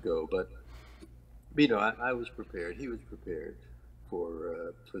have to go. But, I was prepared. He was prepared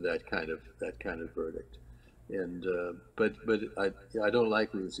for that kind of verdict. And but I don't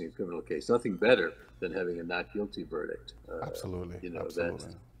like losing a criminal case. Nothing better than having a not guilty verdict. Absolutely. That's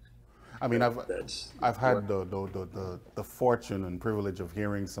Absolutely. I mean, That's I've had the fortune and privilege of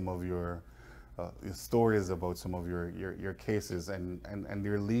hearing some of your stories about some of your cases, and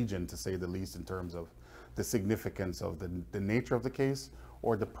they're legion, to say the least, in terms of the significance of the nature of the case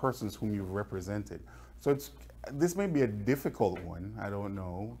or the persons whom you've represented. So this may be a difficult one, I don't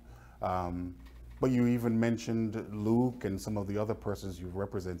know. But you even mentioned Luke and some of the other persons you've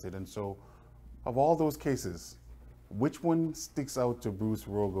represented. And so, of all those cases, which one sticks out to Bruce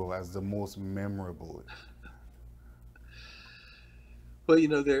Rogow as the most memorable?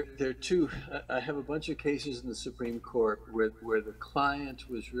 Well, there are two. I have a bunch of cases in the Supreme Court where the client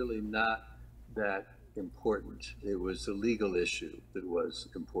was really not that important. It was the legal issue that was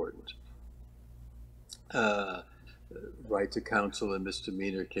important. Right to counsel in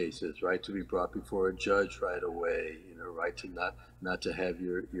misdemeanor cases, right to be brought before a judge right away, right to not to have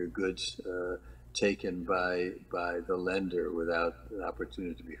your goods taken by the lender without an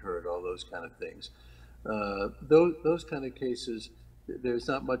opportunity to be heard, all those kind of things. Those kind of cases, there's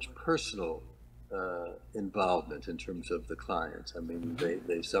not much personal involvement in terms of the client. I mean,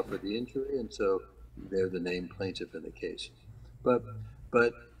 they suffer the injury, and so they're the named plaintiff in the case. But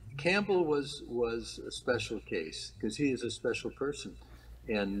Campbell was a special case because he is a special person,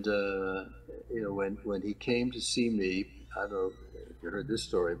 and when he came to see me, I don't know if you heard this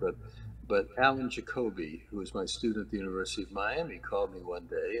story, but Alan Jacoby, who was my student at the University of Miami, called me one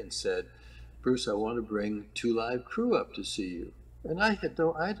day and said, "Bruce, I want to bring Two Live Crew up to see you." And I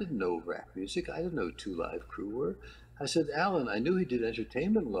didn't know rap music. I didn't know who Two Live Crew were. I said, "Alan," I knew he did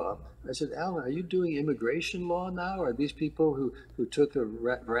entertainment law. I said, "Alan, are you doing immigration law now? Are these people who took a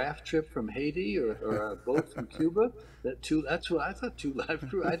raft trip from Haiti or a boat from Cuba? That's what I thought, Two Live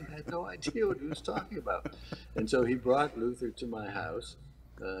Crew." I had no idea what he was talking about. And so he brought Luther to my house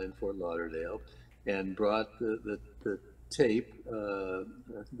in Fort Lauderdale and brought the tape. I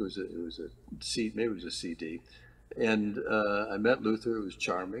think it was a CD, maybe it was a CD. And I met Luther, who was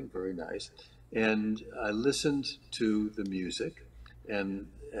charming, very nice. And I listened to the music, and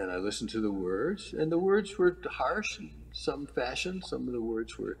I listened to the words, and the words were harsh in some fashion. Some of the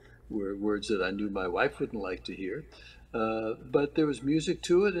words were words that I knew my wife wouldn't like to hear. But there was music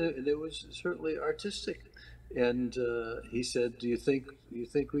to it, and it was certainly artistic. And he said, "Do you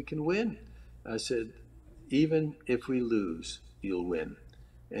think we can win?" I said, "Even if we lose, you'll win."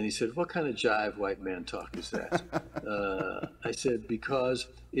 And he said, "What kind of jive white man talk is that?" I said, "Because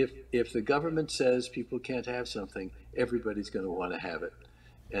if the government says people can't have something, everybody's going to want to have it."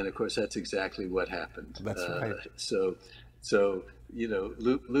 And of course, that's exactly what happened. That's right. So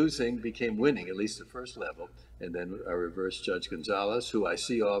losing became winning, at least at first level. And then I reversed Judge Gonzalez, who I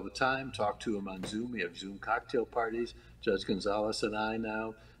see all the time, talk to him on Zoom. We have Zoom cocktail parties, Judge Gonzalez and I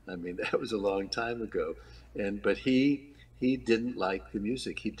now. I mean, that was a long time ago. But he didn't like the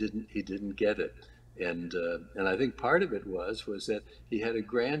music. He didn't get it. And I think part of it was that he had a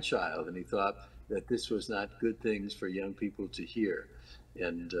grandchild, and he thought that this was not good things for young people to hear.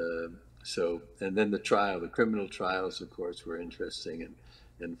 And then the criminal trials, of course, were interesting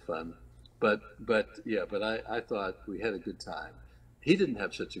and fun. But I thought we had a good time. He didn't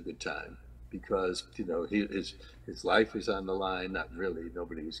have such a good time because his life was on the line. Not really.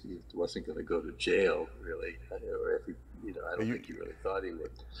 He wasn't going to go to jail, really, or if I don't think he really thought he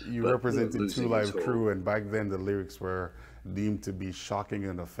would. You represented Two Live Crew, and back then the lyrics were deemed to be shocking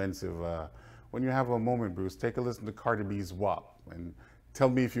and offensive. When you have a moment, Bruce, take a listen to Cardi B's WAP and tell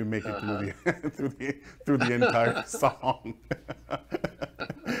me if you make it through the entire song.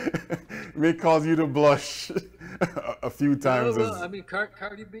 It may cause you to blush a few times. I mean,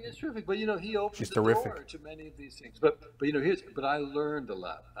 Cardi B is terrific, but he opened the door to many of these things. But I learned a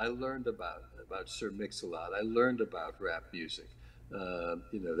lot. I learned about Sir Mix-a-Lot. I learned about rap music.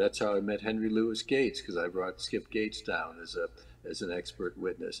 That's how I met Henry Louis Gates, because I brought Skip Gates down as an expert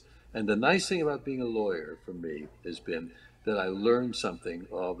witness. And the nice thing about being a lawyer for me has been that I learn something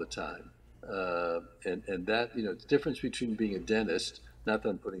all the time. And that, the difference between being a dentist, not that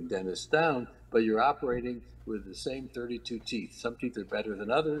I'm putting dentists down, but you're operating with the same 32 teeth. Some teeth are better than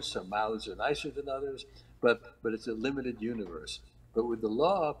others, some mouths are nicer than others, but it's a limited universe. But with the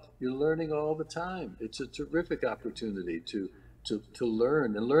law, you're learning all the time. It's a terrific opportunity to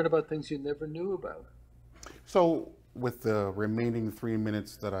learn about things you never knew about. So with the remaining 3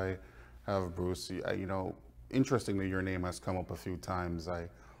 minutes that I have, Bruce, interestingly, your name has come up a few times. I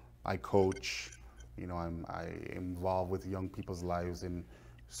coach, I'm involved with young people's lives in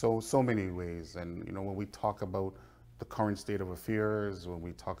so many ways. And when we talk about the current state of affairs, when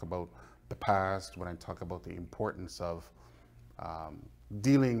we talk about the past, when I talk about the importance of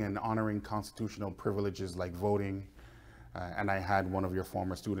dealing and honoring constitutional privileges like voting, and I had one of your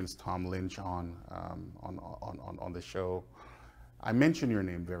former students, Tom Lynch, on the show. I mention your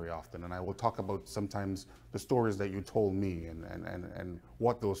name very often, and I will talk about sometimes the stories that you told me and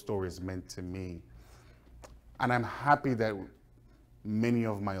what those stories meant to me. And I'm happy that many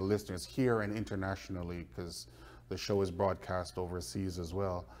of my listeners here and internationally, because the show is broadcast overseas as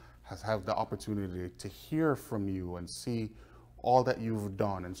well, have the opportunity to hear from you and see all that you've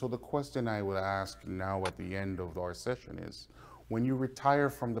done. And so the question I would ask now at the end of our session is, when you retire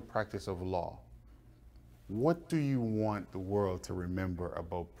from the practice of law, what do you want the world to remember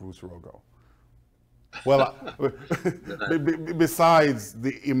about Bruce Rogow? Well, besides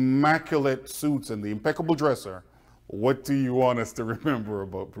the immaculate suits and the impeccable dresser, what do you want us to remember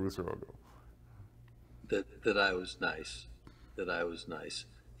about Bruce Rogow? That I was nice. That I was nice.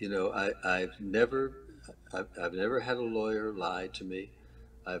 You know, I've never had a lawyer lie to me.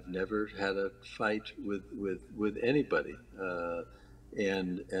 I've never had a fight with anybody.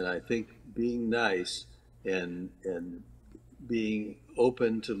 And I think being nice and being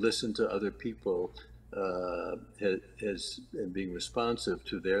open to listen to other people and being responsive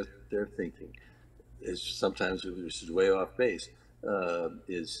to their thinking is sometimes, which is way off base,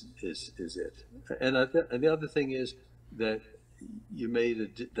 is it. And the other thing is that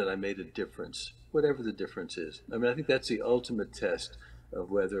that I made a difference, whatever the difference is. I mean, I think that's the ultimate test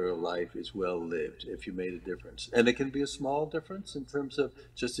of whether a life is well lived, if you made a difference. And it can be a small difference in terms of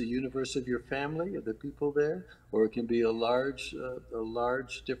just the universe of your family, of the people there, or it can be a large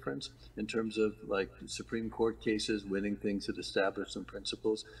difference in terms of like Supreme Court cases, winning things that establish some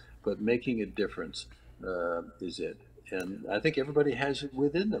principles, but making a difference is it. And I think everybody has it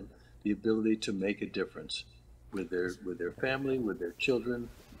within them, the ability to make a difference with their family, with their children,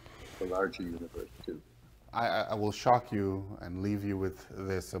 the larger universe too. I will shock you and leave you with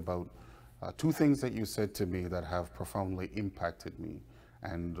this about two things that you said to me that have profoundly impacted me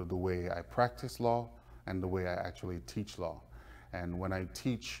and the way I practice law and the way I actually teach law. And when I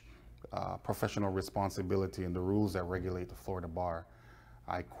teach professional responsibility and the rules that regulate the Florida bar,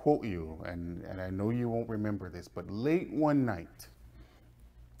 I quote you, and I know you won't remember this, but late one night,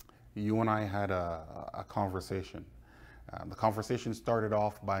 you and I had a conversation. The conversation started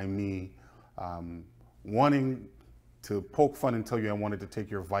off by me wanting to poke fun and tell you I wanted to take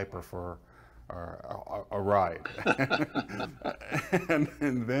your Viper for a ride.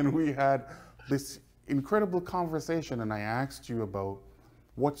 and then we had this incredible conversation, and I asked you about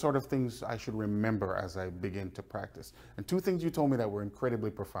what sort of things I should remember as I begin to practice. And two things you told me that were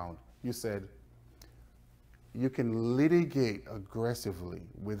incredibly profound. You said, you can litigate aggressively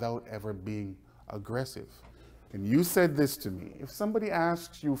without ever being aggressive. And you said this to me: if somebody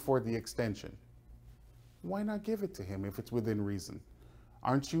asks you for the extension, why not give it to him if it's within reason?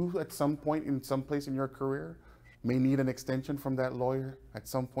 Aren't you at some point in some place in your career may need an extension from that lawyer at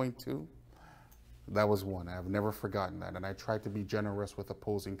some point too? That was one. I've never forgotten that. And I tried to be generous with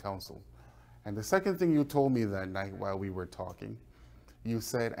opposing counsel. And the second thing you told me that night while we were talking, you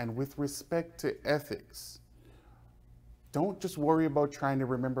said, and with respect to ethics, don't just worry about trying to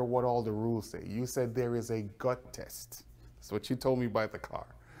remember what all the rules say. You said there is a gut test. That's what you told me by the car.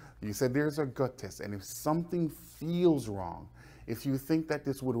 You said there's a gut test, and if something feels wrong, if you think that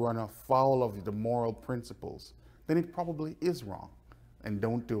this would run afoul of the moral principles, then it probably is wrong, and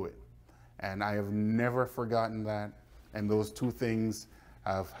don't do it. And I have never forgotten that, and those two things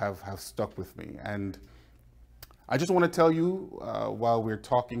have stuck with me. And I just want to tell you, while we're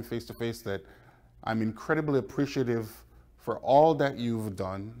talking face to face, that I'm incredibly appreciative for all that you've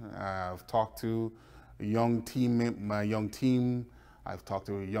done. I've talked to my young team. I've talked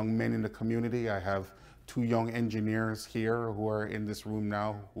to young men in the community. I have two young engineers here who are in this room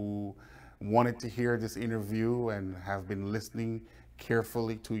now who wanted to hear this interview and have been listening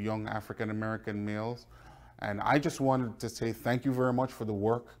carefully to young African-American males. And I just wanted to say thank you very much for the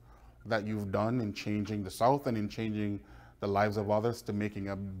work that you've done in changing the South and in changing the lives of others to making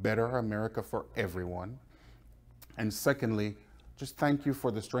a better America for everyone. And secondly, just thank you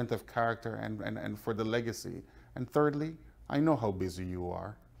for the strength of character and for the legacy. And thirdly, I know how busy you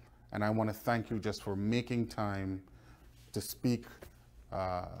are, and I want to thank you just for making time to speak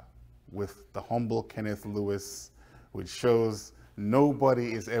with the humble Kenneth Lewis, which shows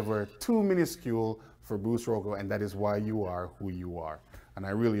nobody is ever too minuscule for Bruce Rogow, and that is why you are who you are. And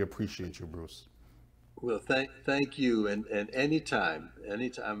I really appreciate you, Bruce. Well, thank you, and anytime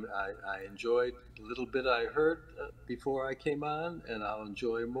I enjoyed the little bit I heard before I came on, and I'll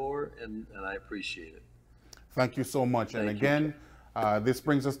enjoy more, and I appreciate it. Thank you so much. And again, this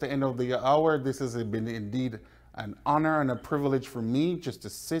brings us to the end of the hour. This has been indeed an honor and a privilege for me just to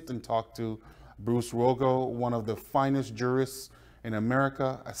sit and talk to Bruce Rogow, one of the finest jurists in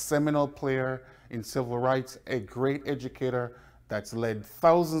America, a seminal player in civil rights, a great educator that's led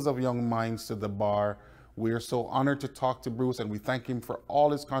thousands of young minds to the bar. We are so honored to talk to Bruce, and we thank him for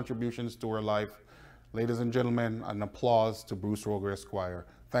all his contributions to our life. Ladies and gentlemen, an applause to Bruce Rogow, Esquire.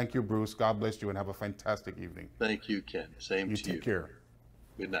 Thank you, Bruce. God bless you, and have a fantastic evening. Thank you, Ken. Same to you. You take care.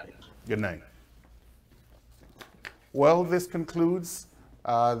 Good night. Good night. Well, this concludes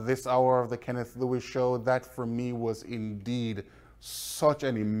this hour of the Kenneth Lewis Show. That for me was indeed such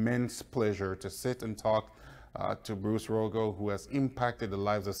an immense pleasure to sit and talk to Bruce Rogow, who has impacted the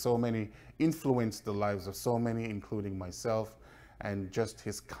lives of so many, influenced the lives of so many, including myself, and just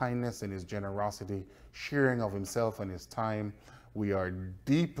his kindness and his generosity, sharing of himself and his time. We are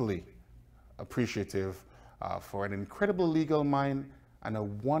deeply appreciative for an incredible legal mind and a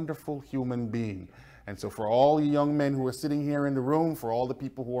wonderful human being. And so for all you young men who are sitting here in the room, for all the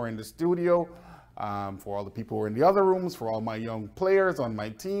people who are in the studio, for all the people who are in the other rooms, for all my young players on my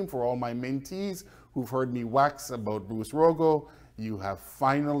team, for all my mentees who've heard me wax about Bruce Rogow, you have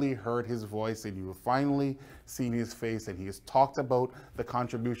finally heard his voice and you have finally seen his face, and he has talked about the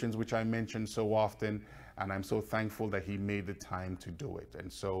contributions which I mentioned so often, and I'm so thankful that he made the time to do it.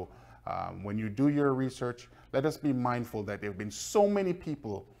 And so when you do your research, let us be mindful that there have been so many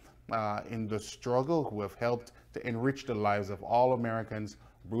people in the struggle who have helped to enrich the lives of all Americans.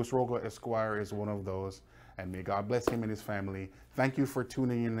 Bruce Rogow Esquire is one of those, and may God bless him and his family. Thank you for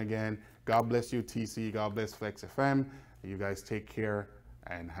tuning in again. God bless you, TC. God bless Flex FM. You guys take care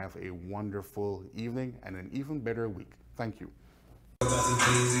and have a wonderful evening and an even better week. Thank you.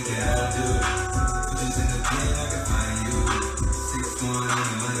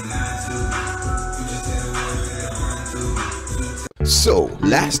 So,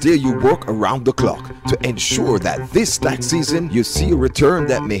 last year you work around the clock to ensure that this tax season you see a return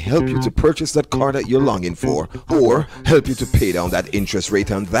that may help you to purchase that car that you're longing for, or help you to pay down that interest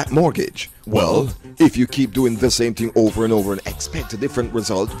rate on that mortgage. Well, if you keep doing the same thing over and over and expect a different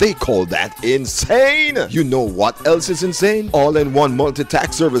result, they call that insane. You know what else is insane? All-in-one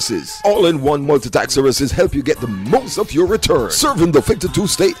multi-tax services. All-in-one multi-tax services help you get the most of your return, serving the 52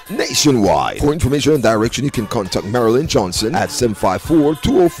 state nationwide. For information and direction, you can contact Marilyn Johnson at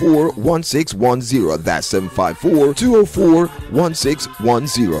 754-204-1610. That's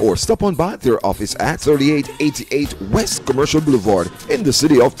 754-204-1610. Or stop on by their office at 3888 West Commercial Boulevard in the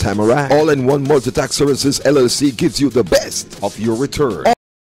city of Tamarack. All-in-one multi-tax services LLC gives you the best of your return.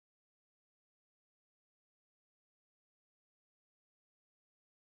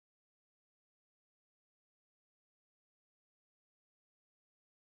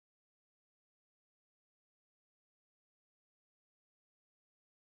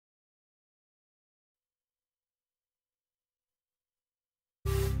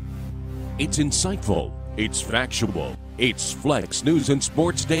 It's insightful. It's factual. It's Flex News and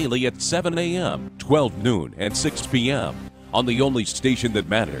Sports Daily at 7 a.m., 12 noon, and 6 p.m. on the only station that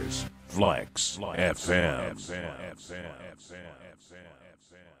matters, Flex FM.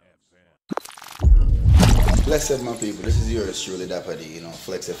 Blessed my people, this is yours truly, Dapper D,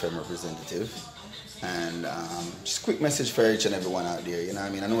 Flex FM representative. And just a quick message for each and everyone out there, I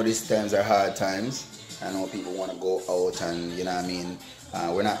know these times are hard times. I know people want to go out and,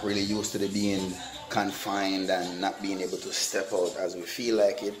 we're not really used to being confined and not being able to step out as we feel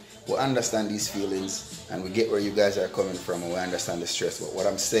like it. We understand these feelings and we get where you guys are coming from, and we understand the stress. But what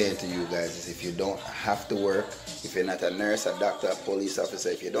I'm saying to you guys is, if you don't have to work, if you're not a nurse, a doctor, a police officer,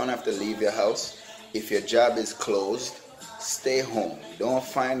 if you don't have to leave your house, if your job is closed, stay home. Don't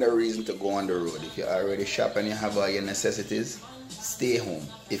find a reason to go on the road. If you're already shopping and you have all your necessities, stay home.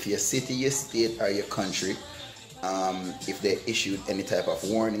 If your city, your state, or your country, if they issued any type of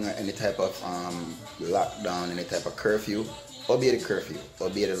warning or any type of lockdown, any type of curfew, obey the curfew,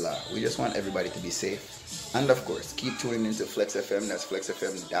 obey the law. We just want everybody to be safe. And of course, keep tuning into Flex FM. That's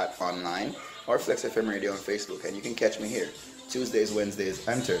flexfm.online or Flex FM Radio on Facebook. And you can catch me here Tuesdays, Wednesdays,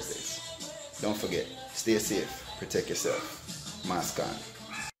 and Thursdays. Don't forget, stay safe, protect yourself. Mask on.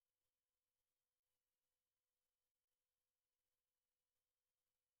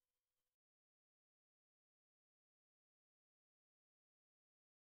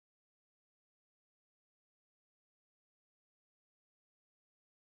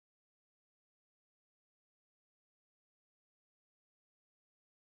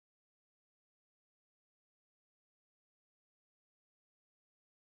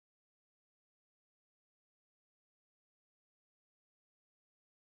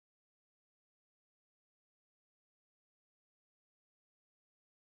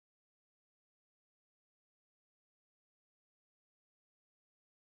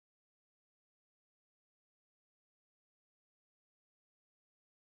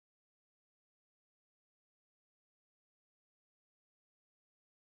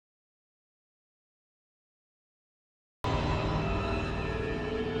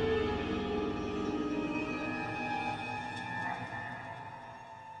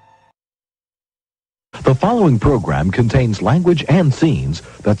 The following program contains language and scenes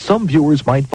that some viewers might